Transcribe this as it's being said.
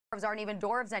aren't even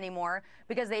dwarves anymore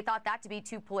because they thought that to be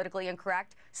too politically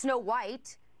incorrect. Snow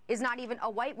White is not even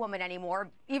a white woman anymore,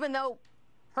 even though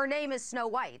her name is Snow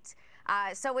White.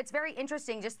 So it's very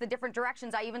interesting, just the different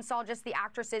directions. I even saw just the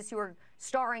actresses who are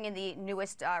starring in the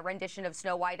newest rendition of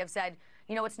Snow White have said,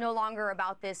 you know, it's no longer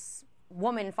about this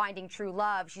woman finding true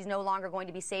love. She's no longer going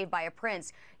to be saved by a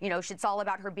prince. You know, it's all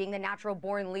about her being the natural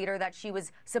born leader that she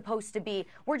was supposed to be.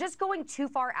 We're just going too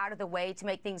far out of the way to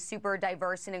make things super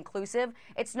diverse and inclusive.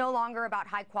 It's no longer about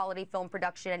high quality film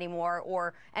production anymore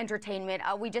or entertainment.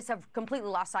 We just have completely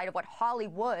lost sight of what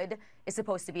Hollywood is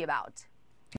supposed to be about.